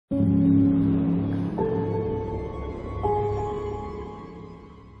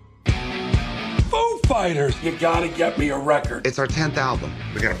Fighters. You gotta get me a record. It's our 10th album.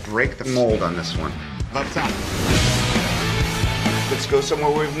 We gotta break the mold on this one. Up top. Let's go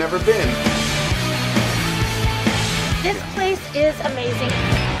somewhere we've never been. This place is amazing.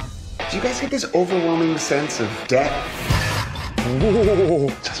 Do you guys get this overwhelming sense of debt? Ooh,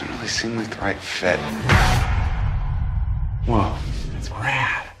 doesn't really seem like the right fit. Whoa, that's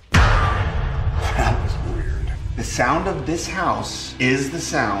rad. That was weird. The sound of this house is the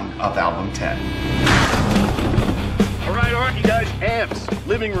sound of album 10. All right, you guys, amps,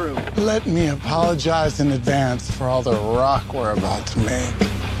 living room. Let me apologize in advance for all the rock we're about to make.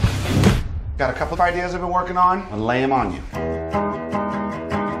 Got a couple of ideas I've been working on. I'll lay them on you.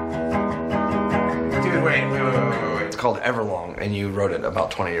 Dude, wait. It's called Everlong, and you wrote it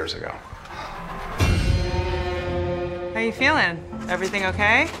about 20 years ago. How you feeling? Everything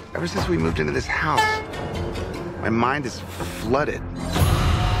okay? Ever since we moved into this house, my mind is flooded.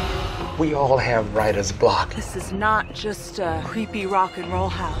 We all have writer's block. This is not just a creepy rock and roll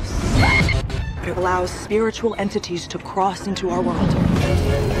house. It allows spiritual entities to cross into our world.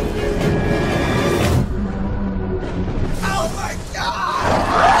 Oh my God!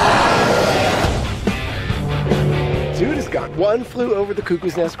 Dude has got one flew over the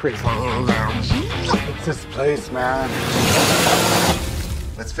cuckoo's nest crazy. It's this place, man.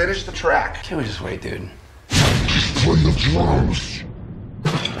 Let's finish the track. Can't we just wait, dude? Play the drums.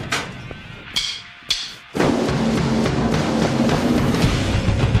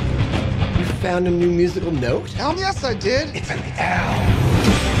 You found a new musical note? Hell yes, I did. It's an L.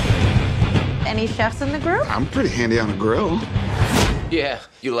 Any chefs in the group? I'm pretty handy on a grill. Yeah,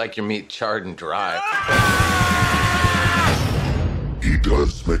 you like your meat charred and dry. He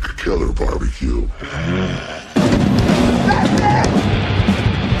does make a killer barbecue.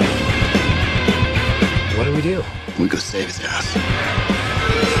 What do we do? We go save his ass.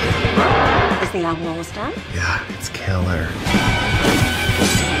 Is the album almost done? Yeah, it's killer.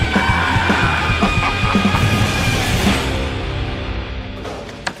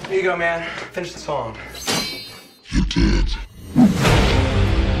 Here you go, man. Finish the song. You did.